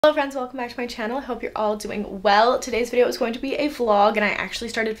Hello friends, welcome back to my channel. I hope you're all doing well. Today's video is going to be a vlog, and I actually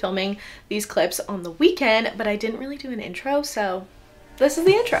started filming these clips on the weekend, but I didn't really do an intro, so this is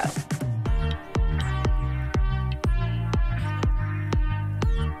the intro.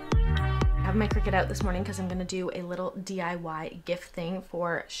 I have my Cricut out this morning because I'm going to do a little DIY gift thing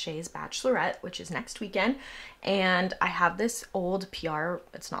for Shay's bachelorette, which is next weekend. And I have this old PR,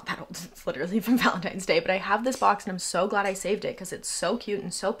 it's not that old, it's literally from Valentine's Day, but I have this box and I'm so glad I saved it because it's so cute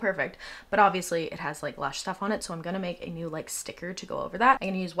and so perfect. But obviously it has like Lush stuff on it, so I'm going to make a new like sticker to go over that. I'm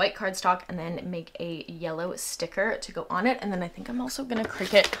going to use white cardstock and then make a yellow sticker to go on it. And then I think I'm also going to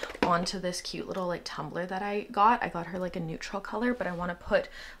Cricut onto this cute little like tumbler that I got. I got her like a neutral color, but I want to put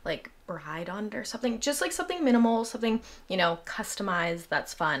like bride on it or something, just like something minimal, something, you know, customized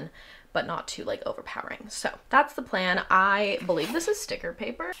that's fun but not too like overpowering. So that's the plan. I believe this is sticker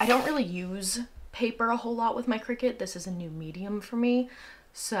paper. I don't really use paper a whole lot with my Cricut. This is a new medium for me,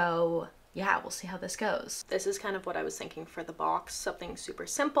 so yeah, we'll see how this goes. This is kind of what I was thinking for the box, something super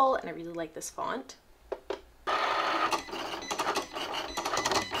simple, and I really like this font.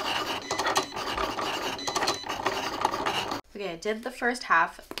 Okay, I did the first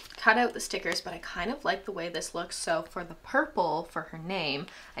half, cut out the stickers, but I kind of like the way this looks. So for the purple for her name,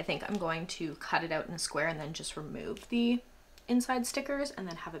 I think I'm going to cut it out in a square and then just remove the inside stickers and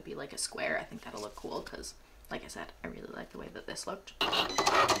then have it be like a square. I think that'll look cool because, like I said, I really like the way that this looked.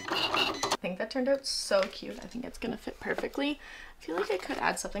 I think that turned out so cute. I think it's gonna fit perfectly. I feel like I could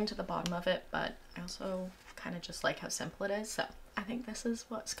add something to the bottom of it, but I also kind of just like how simple it is. So I think this is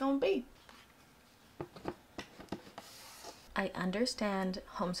what's gonna be. I understand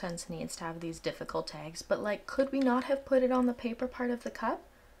HomeSense needs to have these difficult tags, but like, could we not have put it on the paper part of the cup?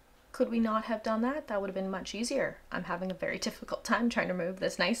 Could we not have done that? That would have been much easier. I'm having a very difficult time trying to remove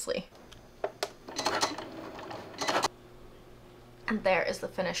this nicely. And there is the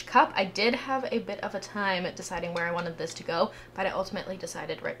finished cup. I did have a bit of a time deciding where I wanted this to go, but I ultimately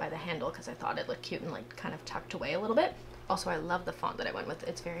decided right by the handle because I thought it looked cute and like kind of tucked away a little bit. Also, I love the font that I went with.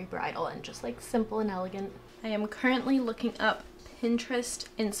 It's very bridal and just like simple and elegant. I am currently looking up Pinterest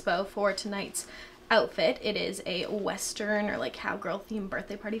inspo for tonight's outfit. It is a Western or like cowgirl themed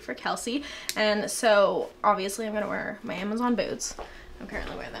birthday party for Kelsey. And so obviously I'm gonna wear my Amazon boots. I'm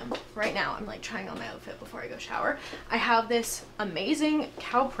currently wearing them right now. I'm like trying on my outfit before I go shower. I have this amazing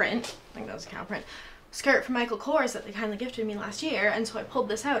cow print, I think that was a cow print, skirt from Michael Kors that they kindly gifted me last year, and so I pulled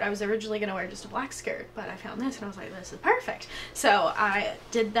this out. I was originally going to wear just a black skirt, but I found this and I was like, this is perfect. So I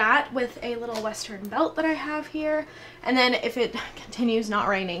did that with a little Western belt that I have here, and then if it continues not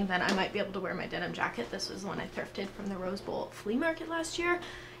raining, then I might be able to wear my denim jacket. This was the one I thrifted from the Rose Bowl flea market last year.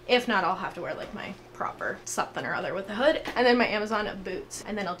 If not, I'll have to wear like my proper something or other with the hood, and then my Amazon boots,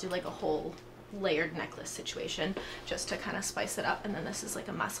 and then I'll do like a whole layered necklace situation just to kind of spice it up. And then this is like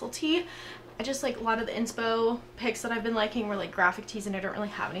a muscle tee. I just like a lot of the inspo pics that I've been liking were like graphic tees, and I don't really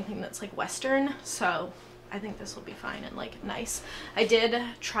have anything that's like Western, so I think this will be fine and like nice. I did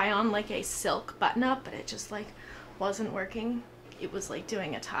try on like a silk button up, but it just like wasn't working. It was like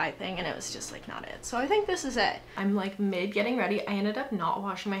doing a tie thing and it was just like not it. So I think this is it. I'm like mid getting ready. I ended up not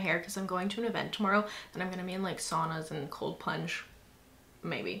washing my hair because I'm going to an event tomorrow and I'm gonna be in like saunas and cold plunge,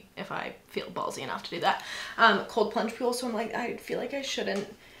 maybe if I feel ballsy enough to do that, cold plunge pool. So I'm like, I feel like I shouldn't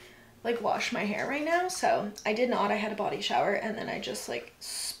like wash my hair right now, so I did not. I had a body shower and then I just like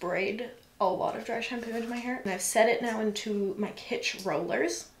sprayed a lot of dry shampoo into my hair, and I've set it now into my Kitsch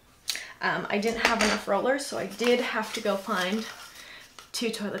rollers. I didn't have enough rollers, so I did have to go find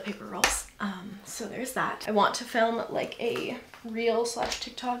 2 toilet paper rolls. So there's that. I want to film like a reel /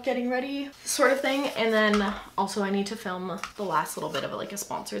 TikTok getting ready sort of thing, and then also I need to film the last little bit of like a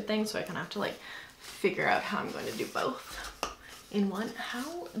sponsored thing, so I kind of have to like figure out how I'm going to do both in one.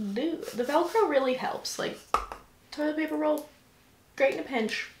 How do the Velcro really helps? Like toilet paper roll, great in a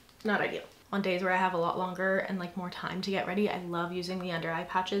pinch, not ideal. On days where I have a lot longer and like more time to get ready, I love using the under eye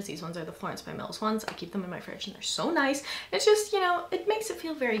patches. These ones are the Florence by Mills ones. I keep them in my fridge and they're so nice. It's just, you know, it makes it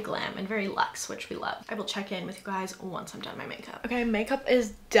feel very glam and very luxe, which we love. I will check in with you guys once I'm done my makeup. Okay, makeup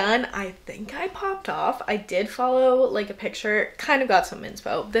is done. I think I popped off. I did follow like a picture, kind of got some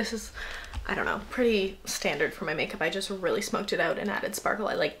inspo. This is, I don't know, pretty standard for my makeup. I just really smoked it out and added sparkle.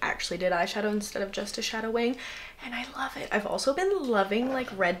 I like actually did eyeshadow instead of just a shadow wing, and I love it. I've also been loving like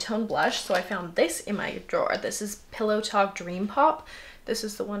red tone blush, so I found this in my drawer. This is Pillow Talk Dream Pop. This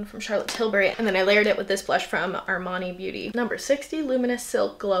is the one from Charlotte Tilbury, and then I layered it with this blush from Armani Beauty, number 60 Luminous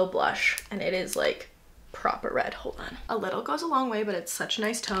Silk Glow Blush, and it is like proper red. Hold on. A little goes a long way, but it's such a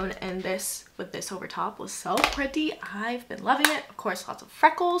nice tone, and this with this over top was so pretty. I've been loving it. Of course, lots of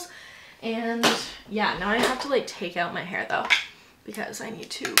freckles. And yeah, now I have to like take out my hair though. because I need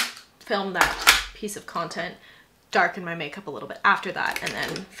to film that piece of content, darken my makeup a little bit after that, and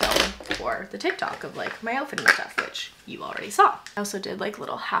then film for the TikTok of like my outfit and stuff, which you already saw. I also did like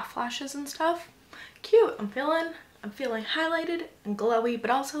little half flashes and stuff. Cute. I'm feeling highlighted and glowy,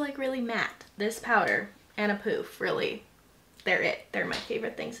 but also like really matte. This powder and a poof, really, they're my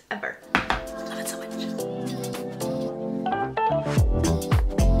favorite things ever. Love it so much.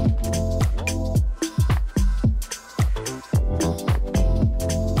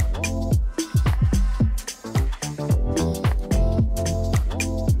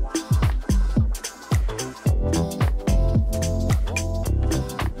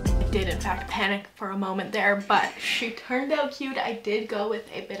 Panic for a moment there, but she turned out cute. I did go with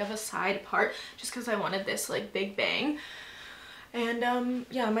a bit of a side part just because I wanted this like big bang, and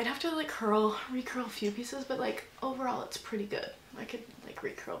yeah, I might have to like recurl a few pieces, but like overall it's pretty good. I could like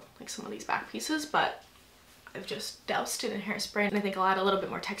recurl like some of these back pieces, but I've just doused it in hairspray, and I think I'll add a little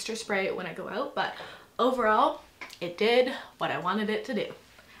bit more texture spray when I go out, but overall it did what I wanted it to do,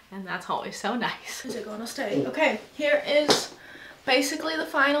 and that's always so nice. Is it gonna stay? Okay, here is basically the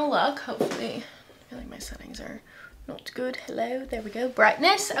final look. Hopefully, I feel like my settings are not good. Hello, there we go.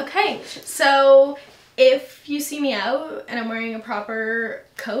 Brightness. Okay, so if you see me out and I'm wearing a proper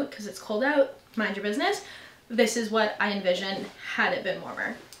coat because it's cold out, mind your business. This is what I envision had it been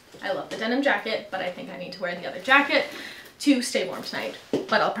warmer. I love the denim jacket, but I think I need to wear the other jacket to stay warm tonight,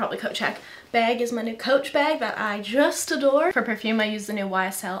 but I'll probably coat check. Bag is my new Coach bag that I just adore. For perfume, I use the new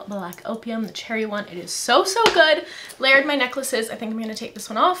YSL Black Opium, the cherry one. It is so, so good. Layered my necklaces. I think I'm gonna take this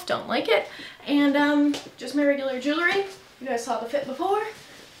one off. Don't like it. And just my regular jewelry. You guys saw the fit before.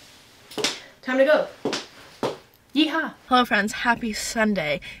 Time to go. Yeehaw! Hello friends, happy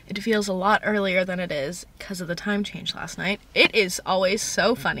Sunday. It feels a lot earlier than it is because of the time change last night. It is always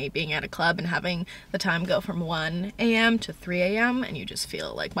so funny being at a club and having the time go from 1 a.m. to 3 a.m. and you just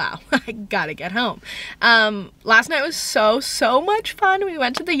feel like, wow, I gotta get home. Last night was so much fun. We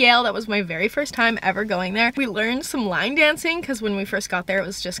went to the Yale. That was my very first time ever going there. We learned some line dancing because when we first got there it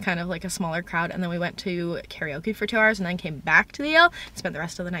was just kind of like a smaller crowd, and then we went to karaoke for 2 hours and then came back to the Yale and spent the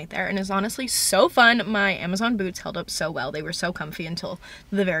rest of the night there, and it was honestly so fun. My Amazon boots held up so well. They were so comfy until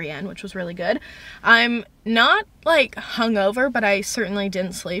the very end, which was really good. I'm not like hungover, but I certainly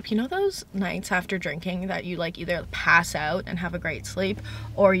didn't sleep. You know those nights after drinking that you like either pass out and have a great sleep,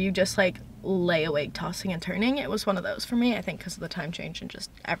 or you just like lay awake tossing and turning? It was one of those for me, I think, because of the time change and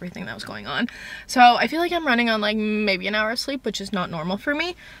just everything that was going on. So I feel like I'm running on like maybe an hour of sleep, which is not normal for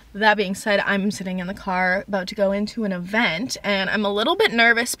me. That being said, I'm sitting in the car about to go into an event, and I'm a little bit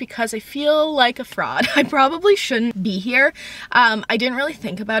nervous because I feel like a fraud. I probably shouldn't be here. I didn't really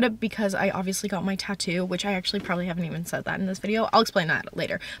think about it because I obviously got my tattoo, which I actually probably haven't even said that in this video. I'll explain that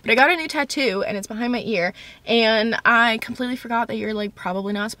later. But I got a new tattoo and it's behind my ear, and I completely forgot that you're like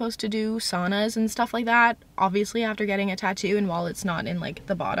probably not supposed to do saunas and stuff like that, obviously, after getting a tattoo. And while it's not in like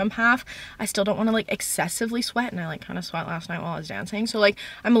the bottom half, I still don't want to like excessively sweat, and I like kind of sweat last night while I was dancing, so like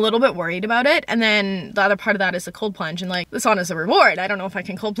I'm a little bit worried about it. And then the other part of that is the cold plunge, and like the sauna is a reward. I don't know if I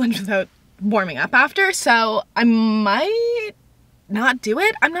can cold plunge without warming up after, so I might not do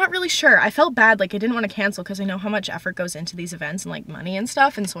it. I'm not really sure. I felt bad, like I didn't want to cancel because I know how much effort goes into these events and like money and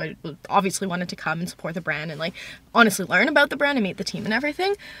stuff, and so I obviously wanted to come and support the brand and like honestly learn about the brand and meet the team and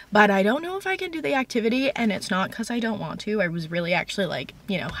everything, but I don't know if I can do the activity. And it's not because I don't want to. I was really actually like,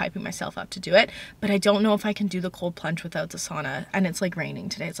 you know, hyping myself up to do it, but I don't know if I can do the cold plunge without the sauna, and it's like raining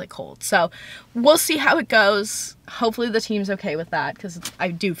today. It's like cold, so we'll see how it goes. Hopefully the team's okay with that, because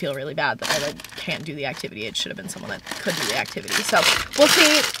I do feel really bad that I like can't do the activity. It should have been someone that could do the activity, so we'll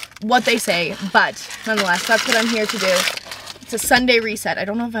see what they say. But nonetheless, that's what I'm here to do. It's a Sunday reset. I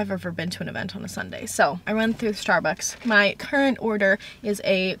don't know if I've ever been to an event on a Sunday. So I went through Starbucks. My current order is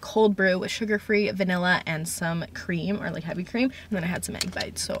a cold brew with sugar-free vanilla and some cream, or like heavy cream, and then I had some egg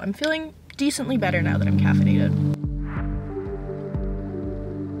bites. So I'm feeling decently better now that I'm caffeinated.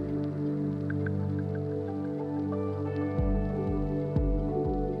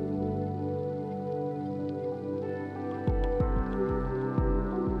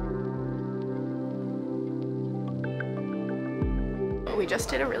 We just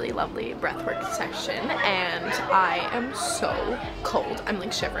did a really lovely breathwork session, and I am so cold. I'm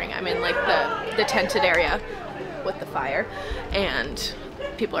like shivering. I'm in like the tented area with the fire, and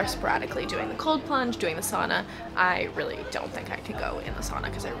people are sporadically doing the cold plunge, doing the sauna. I really don't think I could go in the sauna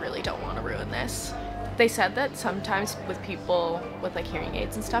because I really don't want to ruin this. They said that sometimes with people with like hearing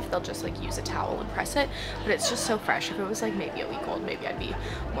aids and stuff, they'll just like use a towel and press it, but it's just so fresh. If it was like maybe a week old, maybe I'd be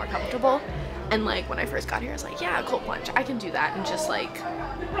more comfortable. And like when I first got here, I was like, yeah, cold plunge, I can do that, and just like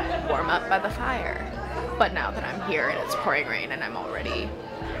warm up by the fire. But now that I'm here and it's pouring rain and I'm already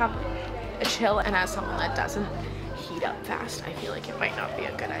have a chill, and as someone that doesn't heat up fast, I feel like it might not be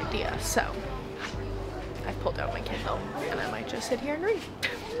a good idea. So I've pulled out my Kindle and I might just sit here and read.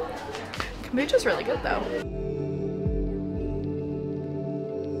 Kombucha's really good though.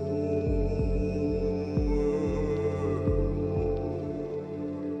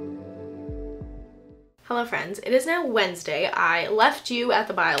 Hello friends, it is now Wednesday. I left you at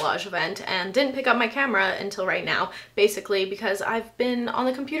the Biolage event and didn't pick up my camera until right now, basically because I've been on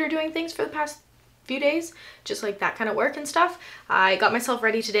the computer doing things for the past few days, just like that kind of work and stuff. I got myself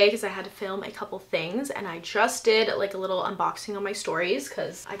ready today because I had to film a couple things, and I just did like a little unboxing on my stories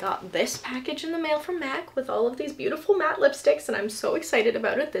because I got this package in the mail from MAC with all of these beautiful matte lipsticks and I'm so excited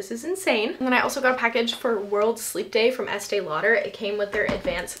about it. This is insane. And then I also got a package for World Sleep Day from Estee Lauder. It came with their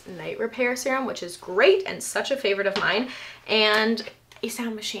Advanced Night Repair Serum, which is great and such a favorite of mine, and a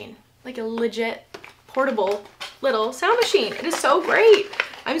sound machine, like a legit portable little sound machine. It is so great.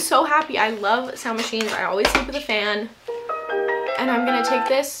 I'm so happy. I love sound machines. I always sleep with a fan, and I'm gonna take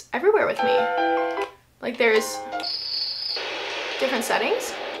this everywhere with me. Like, there's different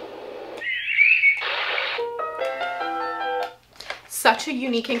settings. Such a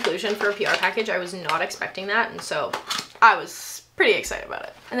unique inclusion for a PR package. I was not expecting that, and so I was pretty excited about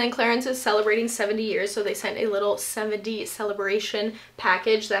it. And then Clarins is celebrating 70 years, so they sent a little 70 celebration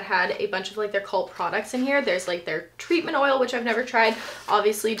package that had a bunch of like their cult products in here. There's like their treatment oil, which I've never tried,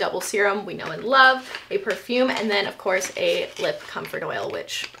 obviously double serum we know and love, a perfume, and then of course a lip comfort oil,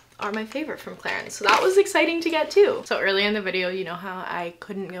 which are my favorite from Clarins. So that was exciting to get too. So early in the video, you know how I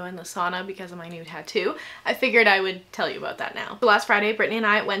couldn't go in the sauna because of my new tattoo? I figured I would tell you about that now. So last Friday, Brittany and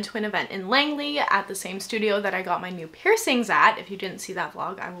I went to an event in Langley at the same studio that I got my new piercings at. If you didn't see that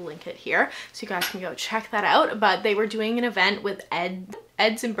vlog, I will link it here so you guys can go check that out. But they were doing an event with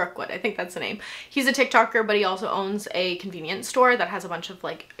Ed's in Brookwood, I think that's the name. He's a TikToker, but he also owns a convenience store that has a bunch of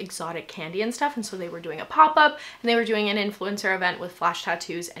like exotic candy and stuff, and so they were doing a pop-up and they were doing an influencer event with flash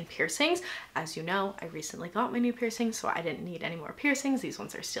tattoos and piercings. As you know, I recently got my new piercings, so I didn't need any more piercings. These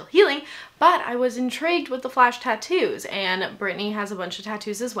ones are still healing, but I was intrigued with the flash tattoos, and Brittany has a bunch of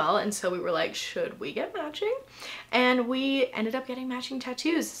tattoos as well, and so we were like, should we get matching? And we ended up getting matching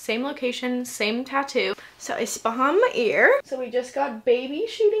tattoos. Same location, same tattoo. So it's behind my ear. So we just got baby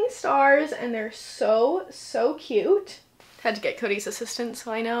shooting stars, and they're so, so cute. Had to get Cody's assistant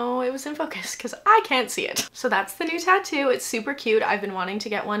so I know it was in focus because I can't see it. So that's the new tattoo. It's super cute. I've been wanting to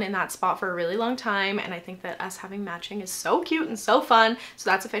get one in that spot for a really long time, and I think that us having matching is so cute and so fun. So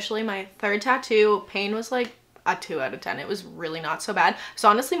that's officially my third tattoo. Pain was like a 2 out of 10. It was really not so bad. So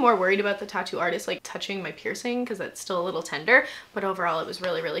honestly more worried about the tattoo artist like touching my piercing because it's still a little tender, but overall it was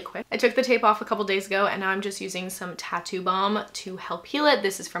really, really quick. I took the tape off a couple days ago, and now I'm just using some tattoo balm to help heal it.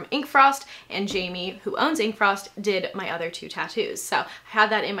 This is from Ink Frost, and Jamie, who owns Ink Frost, did my other 2 tattoos. So I had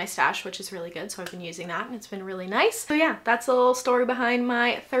that in my stash, which is really good, so I've been using that and it's been really nice. So yeah, that's a little story behind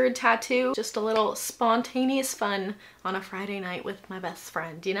my third tattoo. Just a little spontaneous fun on a Friday night with my best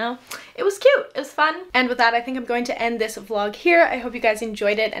friend, you know? It was cute, it was fun. And with that, I think I'm going to end this vlog here. I hope you guys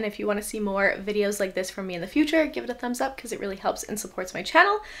enjoyed it, and if you want to see more videos like this from me in the future, give it a thumbs up because it really helps and supports my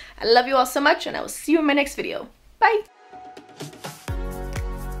channel. I love you all so much, and I will see you in my next video. Bye!